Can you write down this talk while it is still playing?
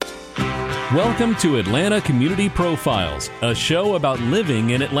Welcome to Atlanta Community Profiles, a show about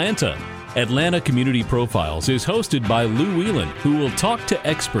living in Atlanta. Atlanta Community Profiles is hosted by Lou Whelan, who will talk to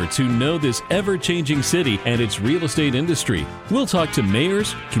experts who know this ever-changing city and its real estate industry. We'll talk to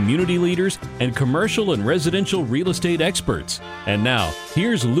mayors, community leaders, and commercial and residential real estate experts. And now,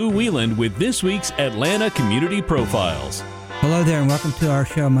 here's Lou Whelan with this week's Atlanta Community Profiles. Hello there and welcome to our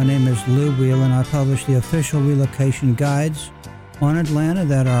show. My name is Lou Whelan. I publish the official relocation guides on Atlanta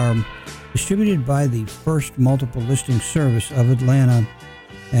that are distributed by the First Multiple Listing Service of Atlanta.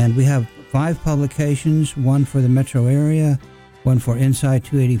 And we have 5 publications, one for the metro area, one for Inside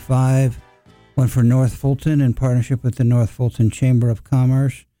 285, one for North Fulton in partnership with the North Fulton Chamber of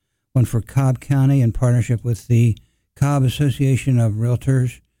Commerce, one for Cobb County in partnership with the Cobb Association of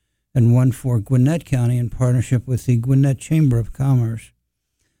Realtors, and one for Gwinnett County in partnership with the Gwinnett Chamber of Commerce.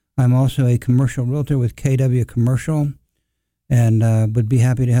 I'm also a commercial realtor with KW Commercial and would be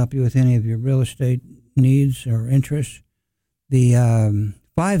happy to help you with any of your real estate needs or interests. The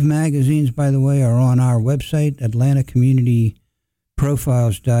 5 magazines, by the way, are on our website,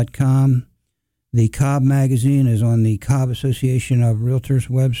 atlantacommunityprofiles.com. The Cobb magazine is on the Cobb Association of Realtors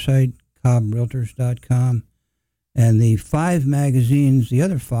website, cobbrealtors.com. And the 5 magazines, the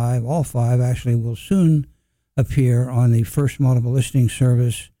other 5, all 5 actually, will soon appear on the First Multiple Listing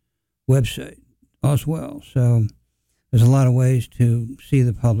Service website as well. So there's a lot of ways to see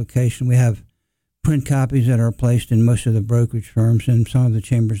the publication. We have print copies that are placed in most of the brokerage firms and some of the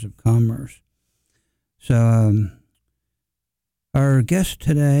chambers of commerce. So our guest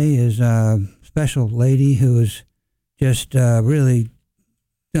today is a special lady who has just really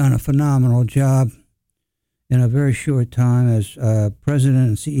done a phenomenal job in a very short time as president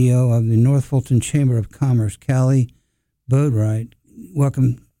and CEO of the North Fulton Chamber of Commerce, Callie Boatwright.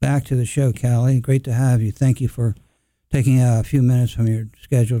 Welcome back to the show, Callie. Great to have you. Thank you for taking a few minutes from your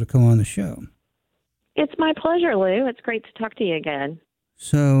schedule to come on the show. It's my pleasure, Lou. It's great to talk to you again.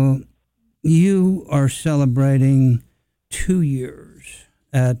 So you are celebrating 2 years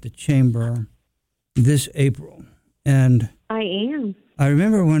at the Chamber this April. And I am. I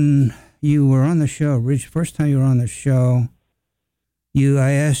remember when you were on the show, first time you were on the show,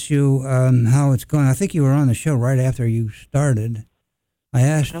 I asked you how it's going. I think you were on the show right after you started. I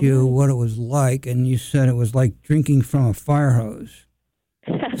asked you what it was like, and you said it was like drinking from a fire hose.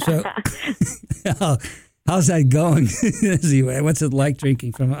 So how's that going? Anyway, what's it like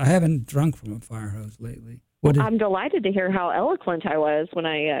drinking from? I haven't drunk from a fire hose lately. I'm delighted to hear how eloquent I was when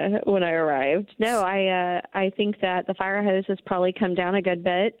I arrived. No, I think that the fire hose has probably come down a good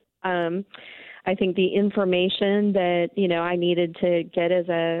bit. I think the information that, I needed to get as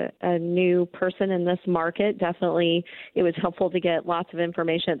a new person in this market, definitely it was helpful to get lots of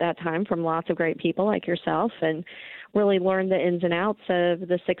information at that time from lots of great people like yourself and really learn the ins and outs of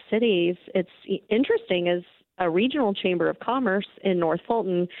the 6 cities. It's interesting as a regional chamber of commerce in North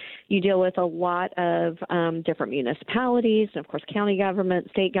Fulton, you deal with a lot of different municipalities and, of course, county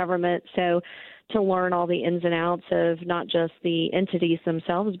government, state government. So to learn all the ins and outs of not just the entities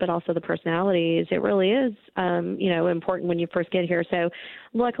themselves, but also the personalities, it really is, important when you first get here. So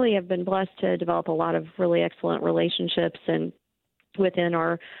luckily, I've been blessed to develop a lot of really excellent relationships and within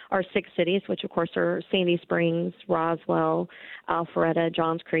our 6 cities, which of course are Sandy Springs, Roswell, Alpharetta,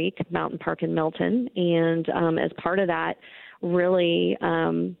 Johns Creek, Mountain Park, and Milton. And as part of that, really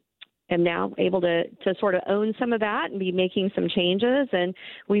am now able to sort of own some of that and be making some changes. And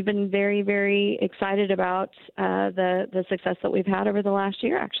we've been very, very excited about the success that we've had over the last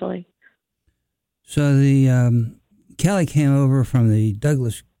year, actually. So the Callie came over from the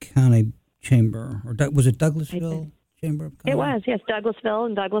Douglas County Chamber, or was it Douglasville Chamber of Commerce? It was, yes, Douglasville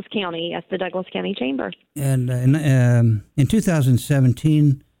and Douglas County, yes, the Douglas County Chamber. And in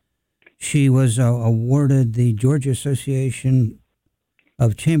 2017, she was awarded the Georgia Association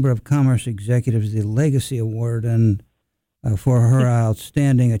of Chamber of Commerce Executives the Legacy Award, and for her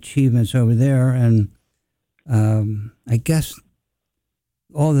outstanding achievements over there. And I guess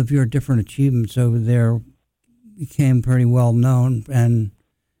all of your different achievements over there became pretty well known, and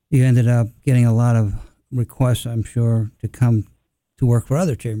you ended up getting a lot of requests, I'm sure, to come to work for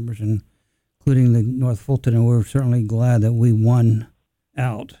other chambers, including the North Fulton, and we're certainly glad that we won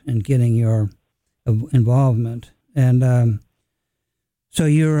out in getting your involvement. And so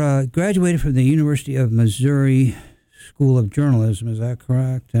you're graduated from the University of Missouri School of Journalism, is that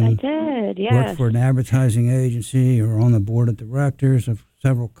correct? And I did, yes. Worked for an advertising agency. You're on the board of directors of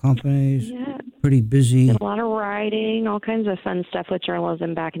several companies. Yeah. Pretty busy. Did a lot of writing, all kinds of fun stuff with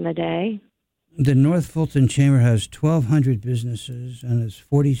journalism back in the day. The North Fulton Chamber has 1,200 businesses and is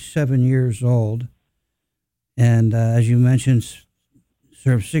 47 years old. And as you mentioned,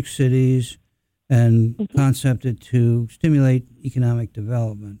 serves 6 cities. and concepted to stimulate economic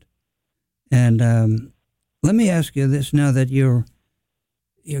development. And let me ask you this now that you're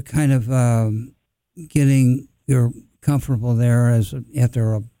kind of you're comfortable there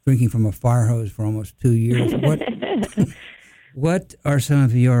after drinking from a fire hose for almost 2 years. What are some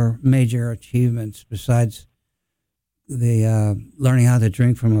of your major achievements besides the learning how to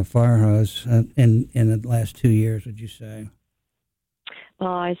drink from a fire hose in the last 2 years, would you say?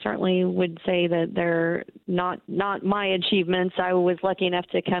 Well, I certainly would say that they're not my achievements. I was lucky enough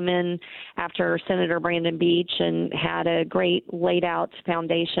to come in after Senator Brandon Beach and had a great laid out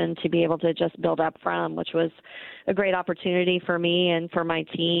foundation to be able to just build up from, which was a great opportunity for me and for my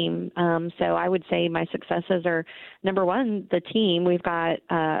team. So I would say my successes are, number one, the team. We've got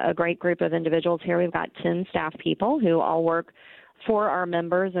a great group of individuals here. We've got 10 staff people who all work for our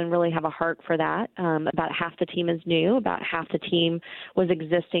members and really have a heart for that. About half the team is new. About half the team was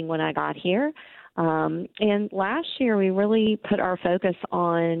existing when I got here. And last year, we really put our focus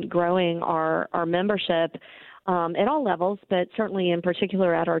on growing our membership at all levels, but certainly in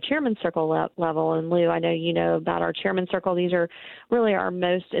particular at our Chairman Circle level. And Lou, I know you know about our Chairman Circle. These are really our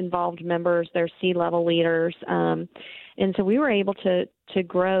most involved members. They're C-level leaders. And so we were able to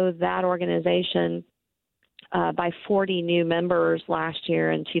grow that organization by 40 new members last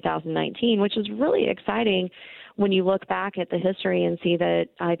year in 2019, which is really exciting when you look back at the history and see that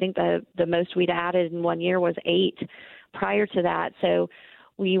I think the most we'd added in 1 year was 8 prior to that. So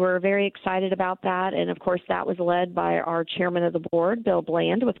we were very excited about that. And, of course, that was led by our chairman of the board, Bill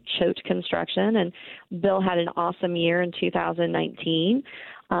Bland, with Choate Construction. And Bill had an awesome year in 2019.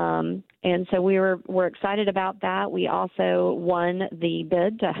 And so we're excited about that. We also won the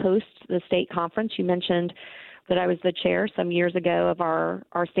bid to host the state conference. You mentioned that I was the chair some years ago of our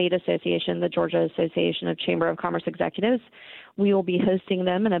state association, the Georgia Association of Chamber of Commerce Executives. We will be hosting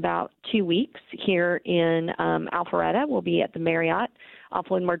them in about 2 weeks here in Alpharetta. We'll be at the Marriott off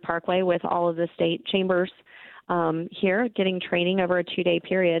Windward Parkway with all of the state chambers here, getting training over a 2-day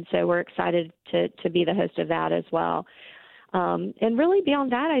period. So we're excited to be the host of that as well. And really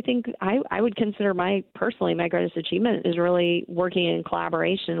beyond that, I think I would consider my greatest achievement is really working in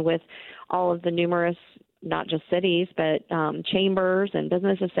collaboration with all of the numerous, not just cities, but chambers and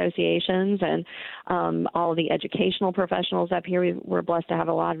business associations and all of the educational professionals up here. We're blessed to have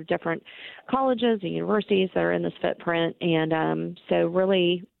a lot of different colleges and universities that are in this footprint. And so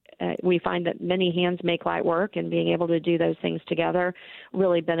really we find that many hands make light work, and being able to do those things together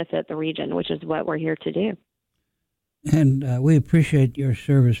really benefit the region, which is what we're here to do. And we appreciate your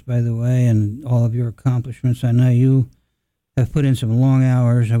service, by the way, and all of your accomplishments. I know you have put in some long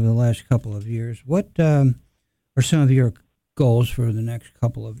hours over the last couple of years. What are some of your goals for the next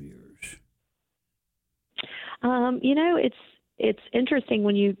couple of years? It's interesting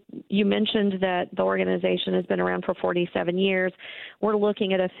when you mentioned that the organization has been around for 47 years. We're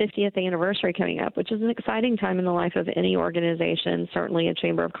looking at a 50th anniversary coming up, which is an exciting time in the life of any organization. Certainly a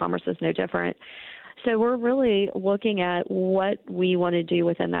Chamber of Commerce is no different. So we're really looking at what we want to do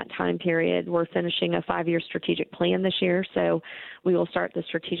within that time period. We're finishing a 5-year strategic plan this year, so we will start the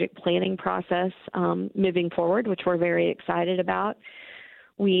strategic planning process moving forward, which we're very excited about.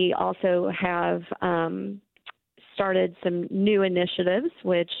 We also have started some new initiatives,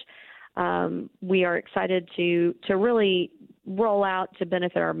 which we are excited to really roll out to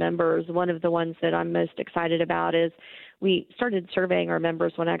benefit our members. One of the ones that I'm most excited about is we started surveying our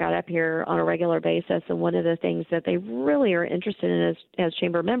members when I got up here on a regular basis, and one of the things that they really are interested in as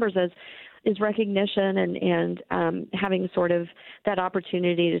chamber members is recognition and having sort of that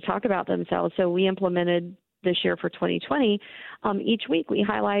opportunity to talk about themselves. So we implemented this year for 2020, each week we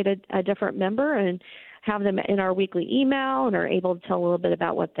highlight a different member and have them in our weekly email and are able to tell a little bit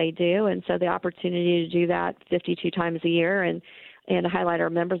about what they do. And so the opportunity to do that 52 times a year and highlight our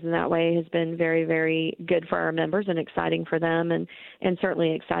members in that way has been very, very good for our members and exciting for them and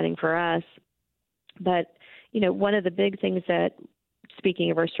certainly exciting for us. But, one of the big things that,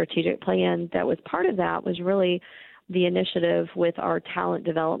 speaking of our strategic plan, that was part of that was really the initiative with our talent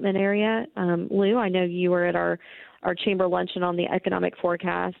development area. Lou, I know you were at our chamber luncheon on the economic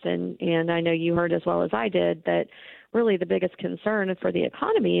forecast, and I know you heard as well as I did that really the biggest concern for the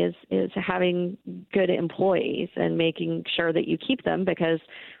economy is having good employees and making sure that you keep them, because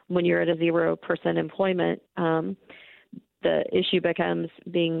when you're at a 0% employment, the issue becomes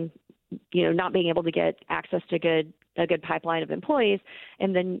not being able to get access to a good pipeline of employees,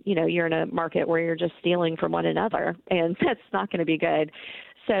 and then you're in a market where you're just stealing from one another, and that's not going to be good.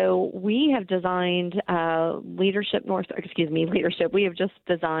 So we have designed We have just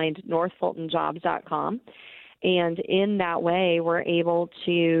designed NorthFultonJobs.com, And in that way, we're able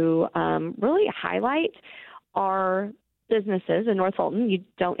to really highlight our businesses in North Fulton. You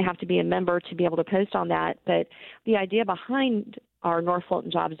don't have to be a member to be able to post on that, but the idea behind our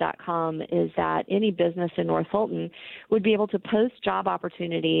NorthFultonJobs.com is that any business in North Fulton would be able to post job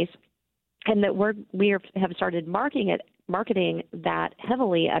opportunities, and that we have started marketing that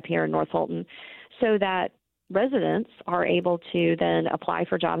heavily up here in North Fulton, so that residents are able to then apply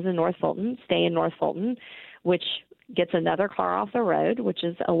for jobs in North Fulton, stay in North Fulton, which gets another car off the road, which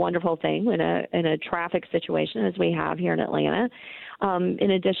is a wonderful thing in a traffic situation as we have here in Atlanta.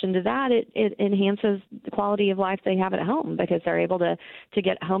 In addition to that, it enhances the quality of life they have at home, because they're able to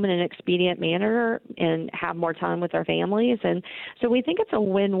get home in an expedient manner and have more time with their families. And so we think it's a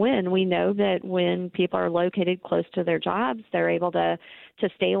win-win. We know that when people are located close to their jobs, they're able to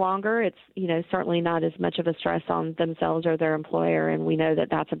stay longer. It's, certainly not as much of a stress on themselves or their employer, and we know that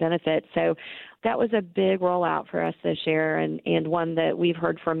that's a benefit. So that was a big rollout for us this year, and one that we've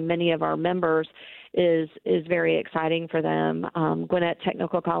heard from many of our members is very exciting for them. Gwinnett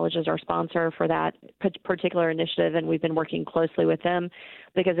Technical College is our sponsor for that particular initiative, and we've been working closely with them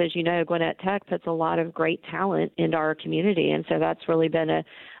because, as you know, Gwinnett Tech puts a lot of great talent into our community, and so that's really been a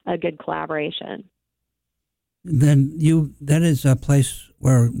good collaboration. Then that is a place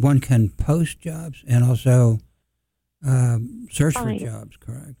where one can post jobs and also search for jobs,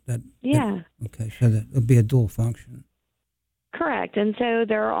 correct? Okay, so that would be a dual function. Correct. And so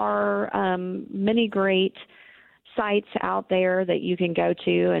there are many great sites out there that you can go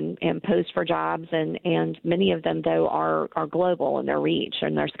to and post for jobs, and many of them, though, are global in their reach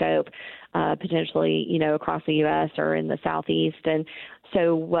and their scope, potentially, across the U.S. or in the Southeast. And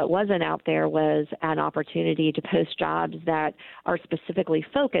so what wasn't out there was an opportunity to post jobs that are specifically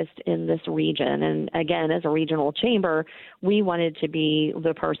focused in this region. And again, as a regional chamber, we wanted to be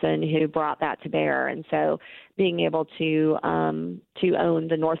the person who brought that to bear. And so being able to own the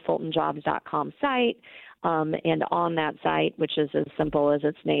NorthFultonJobs.com site, and on that site, which is as simple as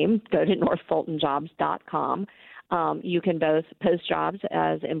its name, go to NorthFultonJobs.com. You can both post jobs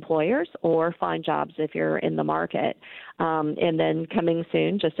as employers or find jobs if you're in the market. And then coming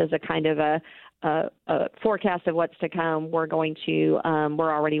soon, just as a kind of a forecast of what's to come, we're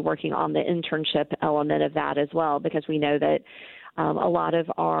already working on the internship element of that as well, because we know that a lot of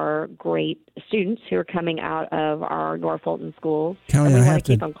our great students who are coming out of our North Fulton schools. Kelly, I have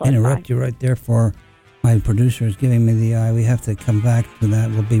to interrupt you right there, for my producer is giving me the eye. We have to come back to that.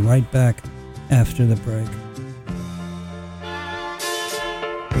 We'll be right back after the break.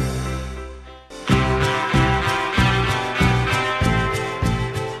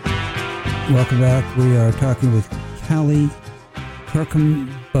 Welcome back. We are talking with Callie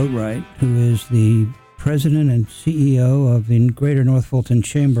Kirkham-Boatwright, who is the president and CEO of the Greater North Fulton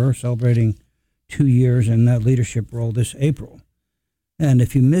Chamber, celebrating 2 years in that leadership role this April. And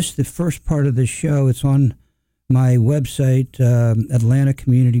if you missed the first part of the show, it's on my website,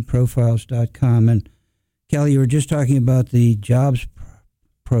 atlantacommunityprofiles.com. And Callie, you were just talking about the jobs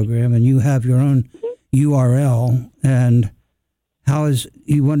program, and you have your own URL. And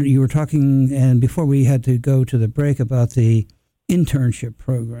you were talking, and before we had to go to the break, about the internship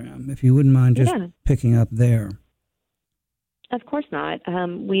program. If you wouldn't mind just picking up there. Of course not.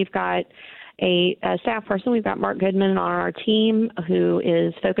 We've got a staff person. We've got Mark Goodman on our team, who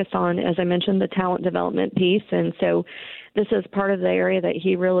is focused on, as I mentioned, the talent development piece. And so this is part of the area that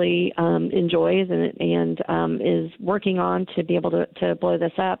he really enjoys and is working on to be able to blow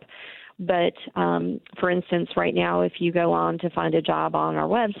this up. But, for instance, right now, if you go on to find a job on our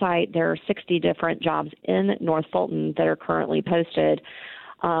website, there are 60 different jobs in North Fulton that are currently posted.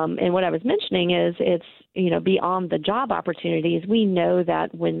 And what I was mentioning is it's, beyond the job opportunities, we know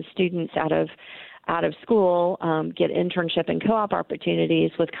that when students out of school get internship and co-op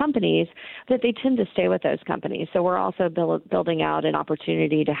opportunities with companies, that they tend to stay with those companies. So we're also building out an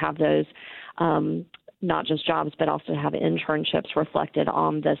opportunity to have those not just jobs, but also have internships reflected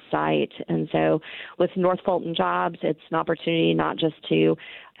on this site. And so with North Fulton Jobs, it's an opportunity not just to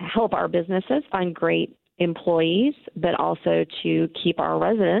help our businesses find great employees, but also to keep our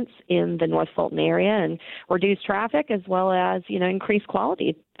residents in the North Fulton area and reduce traffic, as well as, increase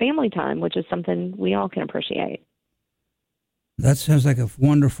quality family time, which is something we all can appreciate. That sounds like a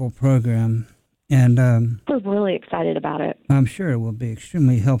wonderful program. And we're really excited about it. I'm sure it will be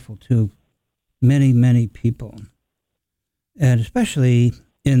extremely helpful to many, many people, and especially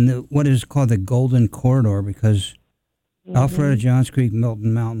in what is called the Golden Corridor, because Alpharetta, Johns Creek,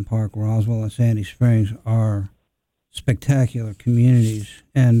 Milton, Mountain Park, Roswell, and Sandy Springs are spectacular communities.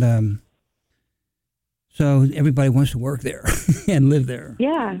 And So everybody wants to work there and live there.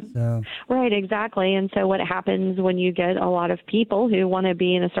 Yeah. So. Right, exactly. And so what happens when you get a lot of people who want to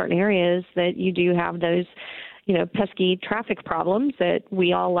be in a certain area is that you do have those, pesky traffic problems that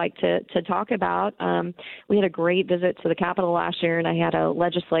we all like to talk about. We had a great visit to the Capitol last year, and I had a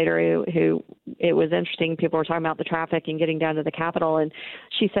legislator who it was interesting. People were talking about the traffic and getting down to the Capitol, and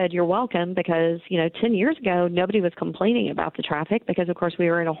she said, "You're welcome," because 10 years ago nobody was complaining about the traffic because, of course, we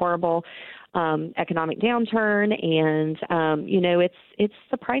were in a horrible economic downturn, and it's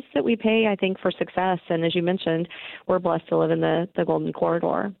the price that we pay, I think, for success. And as you mentioned, we're blessed to live in the Golden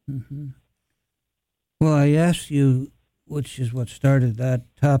Corridor. Mm-hmm. Well, I asked you, which is what started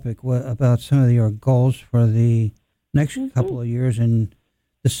that topic, about some of your goals for the next couple of years, and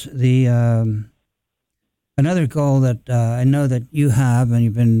another goal that I know that you have and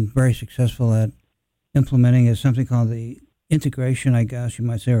you've been very successful at implementing is something called the integration, I guess you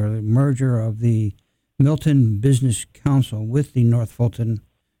might say, or the merger of the Milton Business Council with the North Fulton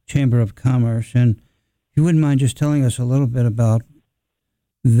Chamber of Commerce. And if you wouldn't mind just telling us a little bit about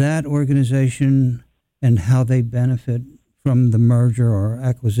that organization and how they benefit from the merger or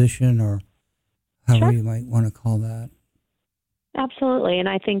acquisition, or however you might want to call that. Absolutely. And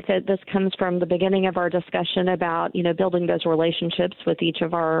I think that this comes from the beginning of our discussion about, building those relationships with each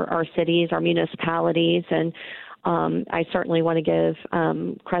of our cities, our municipalities. And I certainly want to give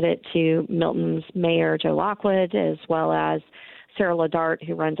credit to Milton's Mayor Joe Lockwood, as well as Sarah Ladart,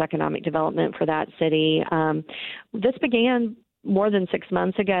 who runs economic development for that city. This began more than 6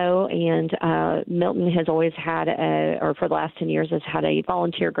 months ago, and Milton has always had for the last 10 years, has had a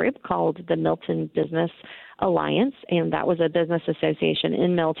volunteer group called the Milton Business Alliance, and that was a business association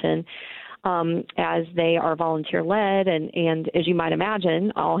in Milton. As they are volunteer-led, and as you might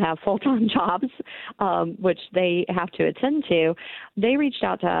imagine, all have full-time jobs, which they have to attend to. They reached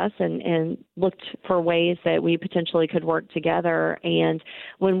out to us and looked for ways that we potentially could work together. And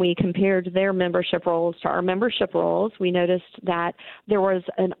when we compared their membership roles to our membership roles, we noticed that there was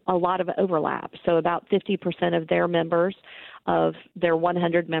a lot of overlap. So about 50% of their members, of their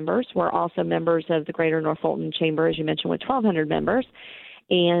 100 members, were also members of the Greater North Fulton Chamber, as you mentioned, with 1,200 members.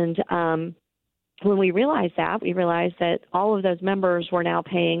 And when we realized that all of those members were now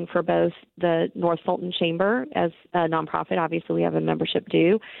paying for both the North Fulton Chamber as a nonprofit. Obviously, we have a membership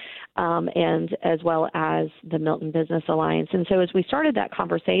due, and as well as the Milton Business Alliance. And so as we started that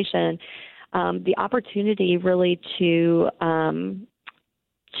conversation, the opportunity really to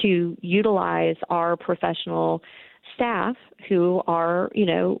utilize our professional staff who are,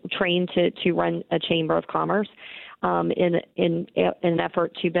 trained to run a chamber of commerce, in an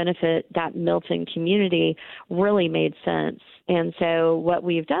effort to benefit that Milton community really made sense. And so what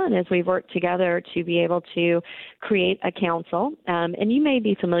we've done is we've worked together to be able to create a council. And you may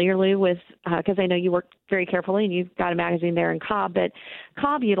be familiar, Lou, with, because I know you work very carefully and you've got a magazine there in Cobb, but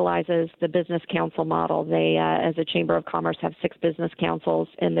Cobb utilizes the business council model. They, as a Chamber of Commerce, have 6 business councils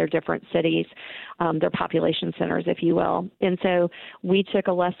in their different cities, their population centers, if you will. And so we took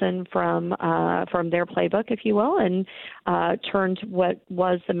a lesson from their playbook, if you will, and turned what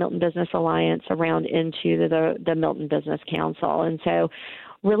was the Milton Business Alliance around into the Milton Business Council. And so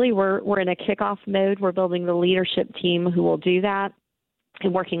really we're in a kickoff mode. We're building the leadership team who will do that,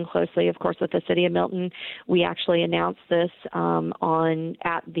 and working closely, of course, with the city of Milton. We actually announced this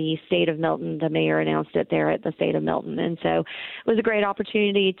at the state of Milton. The mayor announced it there at the state of Milton. And so it was a great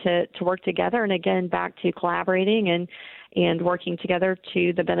opportunity to work together, and again, back to collaborating and working together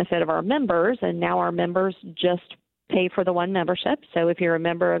to the benefit of our members. And now our members just pay for the one membership. So if you're a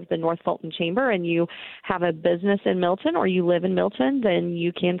member of the North Fulton Chamber and you have a business in Milton or you live in Milton, then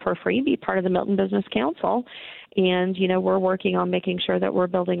you can, for free, be part of the Milton Business Council. And, we're working on making sure that we're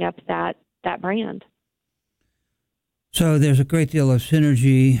building up that brand. So there's a great deal of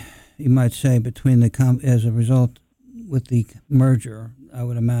synergy, you might say, between as a result with the merger, I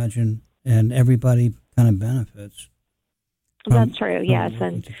would imagine, and everybody kind of benefits. That's true, yes,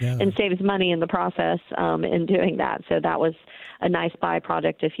 and saves money in the process in doing that. So that was a nice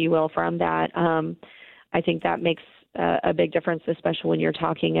byproduct, if you will, from that. I think that makes a big difference, especially when you're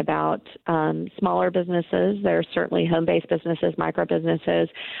talking about smaller businesses. There are certainly home-based businesses, micro businesses,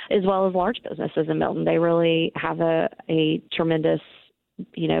 as well as large businesses in Milton. They really have a tremendous,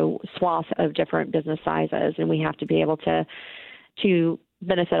 swath of different business sizes, and we have to be able to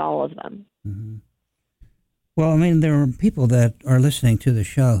benefit all of them. Mm-hmm. Well, I mean, there are people that are listening to the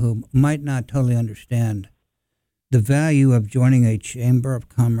show who might not totally understand the value of joining a Chamber of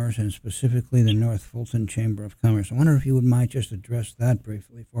Commerce, and specifically the North Fulton Chamber of Commerce. I wonder if you would might just address that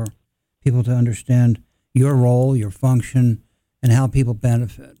briefly for people to understand your role, your function, and how people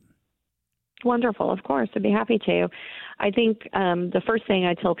benefit. Wonderful. Of course, I'd be happy to. I think the first thing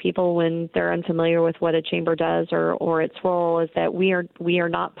I tell people when they're unfamiliar with what a chamber does or its role is that we are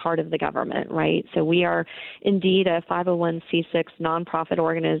not part of the government, right? So we are indeed a 501c6 nonprofit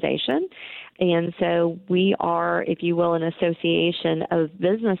organization. And so we are, if you will, an association of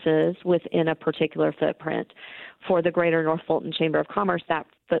businesses within a particular footprint. For the Greater North Fulton Chamber of Commerce, that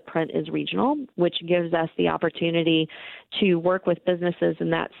footprint is regional, which gives us the opportunity to work with businesses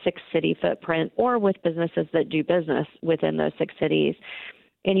in that 6-city footprint or with businesses that do business within those 6 cities.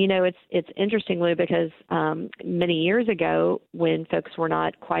 And, it's interesting, Lou, because many years ago when folks were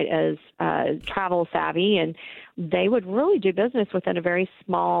not quite as travel savvy, and they would really do business within a very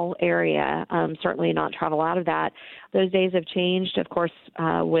small area, certainly not travel out of that. Those days have changed, of course,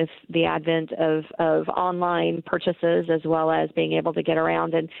 with the advent of online purchases as well as being able to get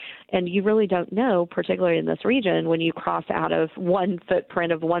around. And you really don't know, particularly in this region, when you cross out of one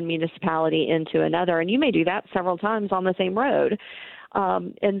footprint of one municipality into another. And you may do that several times on the same road.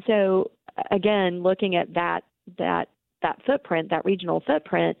 And so, again, looking at that footprint, that regional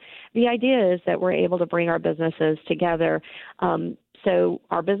footprint, the idea is that we're able to bring our businesses together. So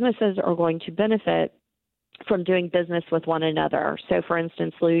our businesses are going to benefit from doing business with one another. So, for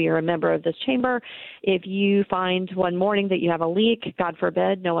instance, Lou, you're a member of this chamber. If you find one morning that you have a leak, God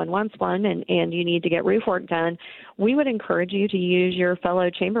forbid, no one wants one, and you need to get roof work done, we would encourage you to use your fellow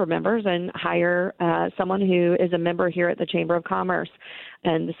chamber members and hire someone who is a member here at the Chamber of Commerce.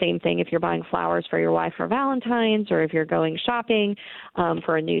 And the same thing if you're buying flowers for your wife for Valentine's, or if you're going shopping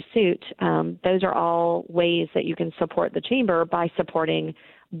for a new suit. Those are all ways that you can support the chamber by supporting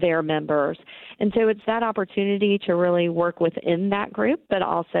their members. And so it's that opportunity to really work within that group, but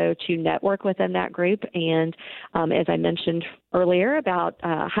also to network within that group. And as I mentioned earlier about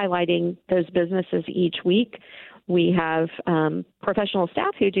highlighting those businesses each week, we have professional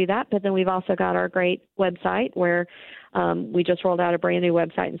staff who do that, but then we've also got our great website where we just rolled out a brand new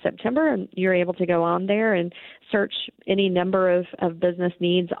website in September, and you're able to go on there and search any number of business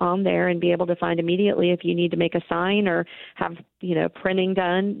needs on there and be able to find immediately if you need to make a sign or have, printing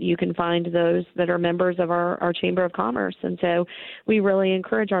done. You can find those that are members of our Chamber of Commerce. And so we really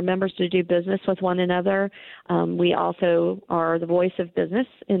encourage our members to do business with one another. We also are the voice of business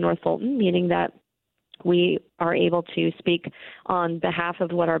in North Fulton, meaning that we are able to speak on behalf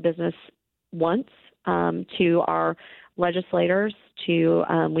of what our business wants to our legislators.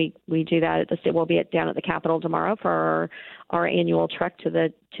 We do that at the state. We'll be down at the Capitol tomorrow for our annual trek to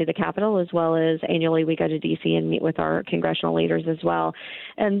the Capitol, as well as annually we go to D.C. and meet with our congressional leaders as well.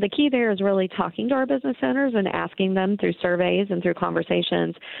 And the key there is really talking to our business owners and asking them through surveys and through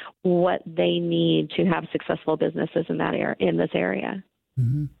conversations what they need to have successful businesses in this area.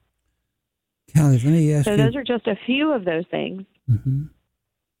 Mm-hmm. Callie, let me ask you. So those are just a few of those things. Mm-hmm.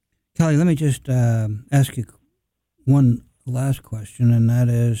 Callie, let me just ask you one last question, and that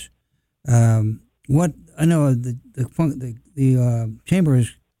is, what I know the chamber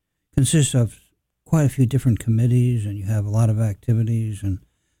consists of quite a few different committees, and you have a lot of activities. And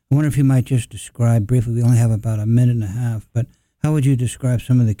I wonder if you might just describe briefly. We only have about a minute and a half, but how would you describe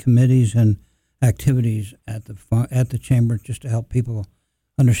some of the committees and activities at the chamber, just to help people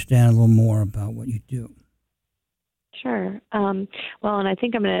understand a little more about what you do? Sure. Well, and I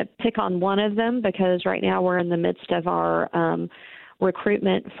think I'm going to pick on one of them because right now we're in the midst of our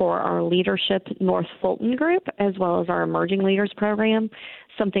recruitment for our Leadership North Fulton group, as well as our Emerging Leaders program.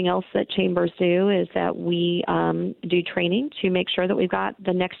 Something else that chambers do is that we do training to make sure that we've got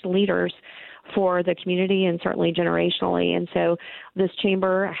the next leaders for the community and certainly generationally. And so this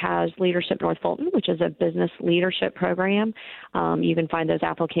chamber has Leadership North Fulton, which is a business leadership program. You can find those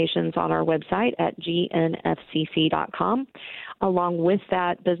applications on our website at gnfcc.com. Along with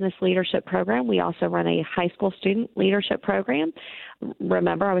that business leadership program, we also run a high school student leadership program.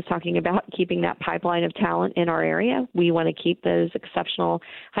 Remember, I was talking about keeping that pipeline of talent in our area. We want to keep those exceptional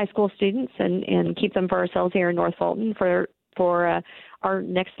high school students and keep them for ourselves here in North Fulton for our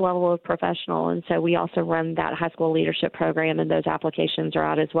next level of professional. And so we also run that high school leadership program, and those applications are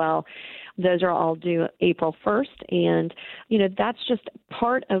out as well. Those are all due April 1st. And, that's just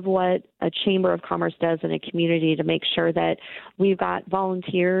part of what a Chamber of Commerce does in a community to make sure that we've got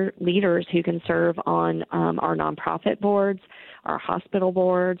volunteer leaders who can serve on our nonprofit boards, our hospital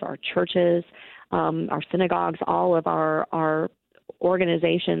boards, our churches, our synagogues, all of our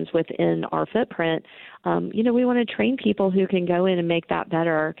organizations within our footprint. We want to train people who can go in and make that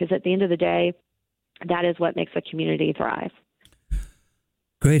better, because at the end of the day, that is what makes a community thrive.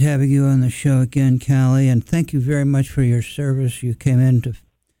 Great having you on the show again, Callie, and thank you very much for your service. You came in to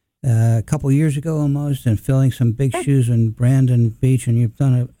a couple years ago almost, and filling some big shoes in Brandon Beach, and you've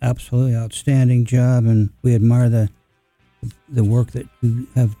done an absolutely outstanding job, and we admire the work that you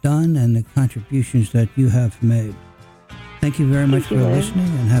have done and the contributions that you have made. Thank you very much for listening,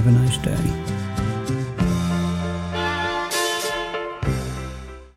 and have a nice day.